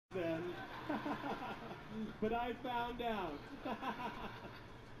But I found out.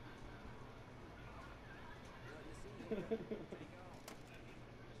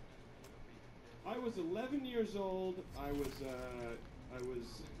 I was 11 years old. I was,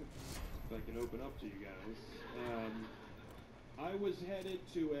 if I can open up to you guys. I was headed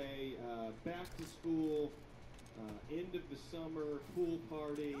to a back-to-school, end of the summer pool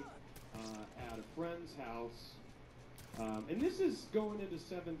party at a friend's house. And this is going into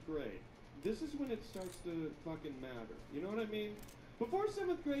 7th grade. This is when it starts to fucking matter. You know what I mean? Before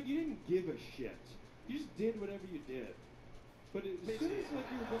 7th grade, you didn't give a shit. You just did whatever you did. But as soon as like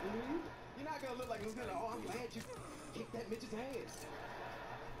you were going to leave, you're not gonna look like it's gonna. Oh, I'm glad you kicked that midget's ass.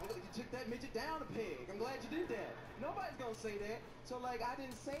 I'm glad you took that midget down a peg. I'm glad you did that. Nobody's gonna say that. So like, I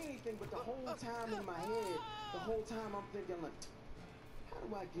didn't say anything, but the whole time in my head, the whole time I'm thinking like, how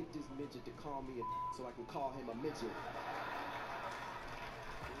do I get this midget to call me a so I can call him a midget?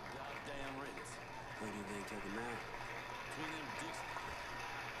 Goddamn riddance. Where do they take him out? Between them dicks.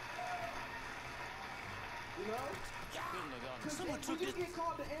 You know? Because when you get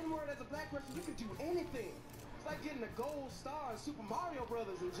called the N-word as a black person, you can do anything. It's like getting a gold star in Super Mario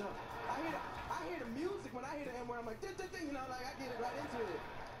Brothers and jump. I hear the music when I hear the N-word. I'm like, you know, like I get it right into it.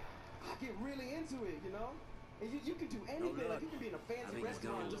 I get really into it, you know. And you can do anything. Like you can be in a fancy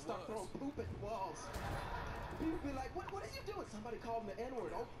restaurant and just start throwing poop at the walls. People be like, what are you doing? Somebody called him the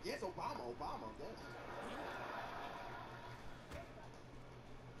N-word. Oh yes, Obama. Yes.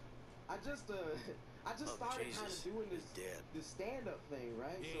 I just started kind of doing this stand-up thing,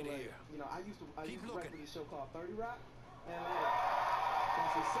 right? So like, you know, I used to write for this show called 30 Rock, and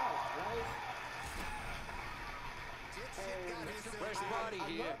that's itself, right? Where's the body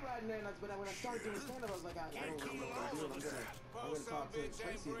here? I love writing there, but when I started doing stand-up, I was like, I don't know what I'm doing. I'm gonna talk to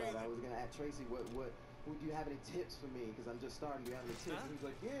Tracy about it. I was gonna ask Tracy would you have any tips for me? Because I'm just starting. Do you have any tips? And he's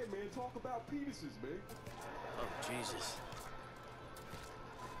like, yeah, man, talk about penises, man. Oh Jesus.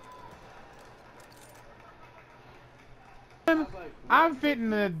 I'm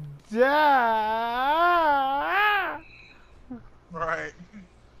fitting to die. Right.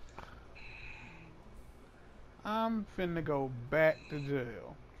 I'm finna go back to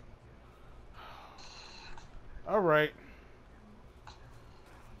jail. Alright.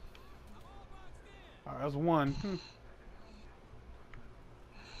 Alright, that's one.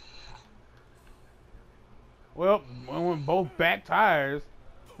 Well, I went both back tires.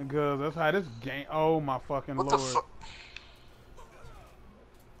 Because that's how this game. Oh my fucking What lord.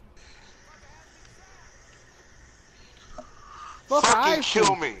 The fucking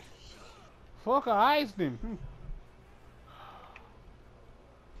kill me. Fuck, I iced him.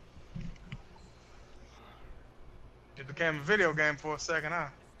 It became a video game for a second, huh?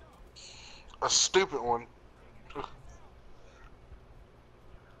 A stupid one.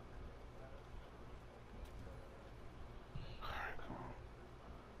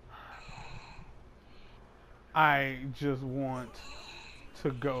 I just want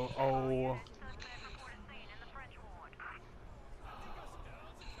to go. Oh.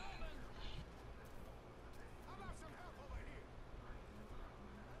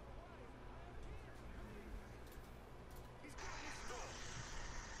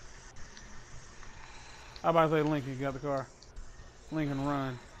 I about to say Lincoln got the car. Lincoln,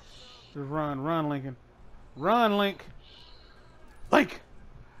 run. Just run, Lincoln. Run, Link. Link!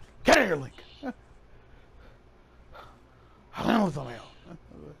 Get out of here, Link!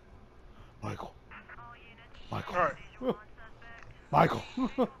 Michael. Michael. All right. Michael.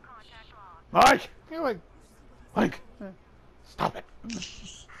 Mike! You're like, Link! Stop it.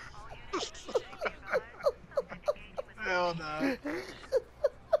 Hell no.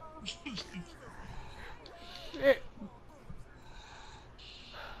 Shit.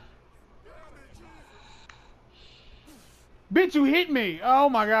 Bitch, you hit me! Oh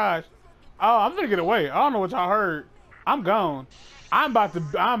my gosh! Oh, I'm gonna get away. I don't know what y'all heard. I'm gone. I'm about to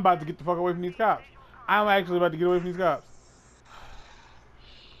get the fuck away from these cops. I'm actually about to get away from these cops.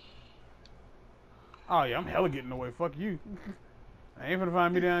 Oh yeah, I'm hella getting away. Fuck you. Ain't finna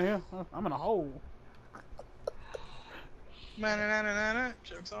find me down here. I'm in a hole.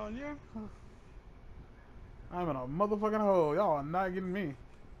 Joke's on you. I'm in a motherfucking hole. Y'all are not getting me.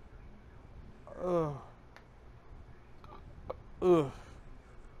 Ugh. Ugh.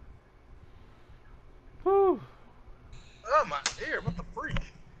 Whew. Oh my ear, what the freak?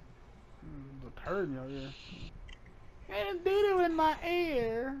 The turd in your ear. And doo-doo in my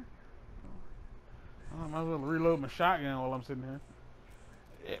ear. I might as well reload my shotgun while I'm sitting here.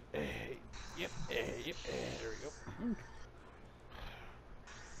 Yep, there we go.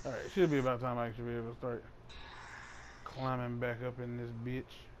 Alright, should be about time I should be able to start climbing back up in this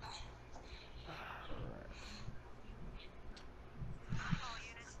bitch.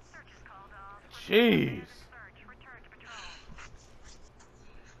 Jeez.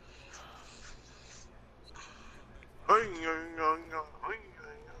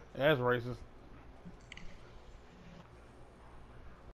 That's racist.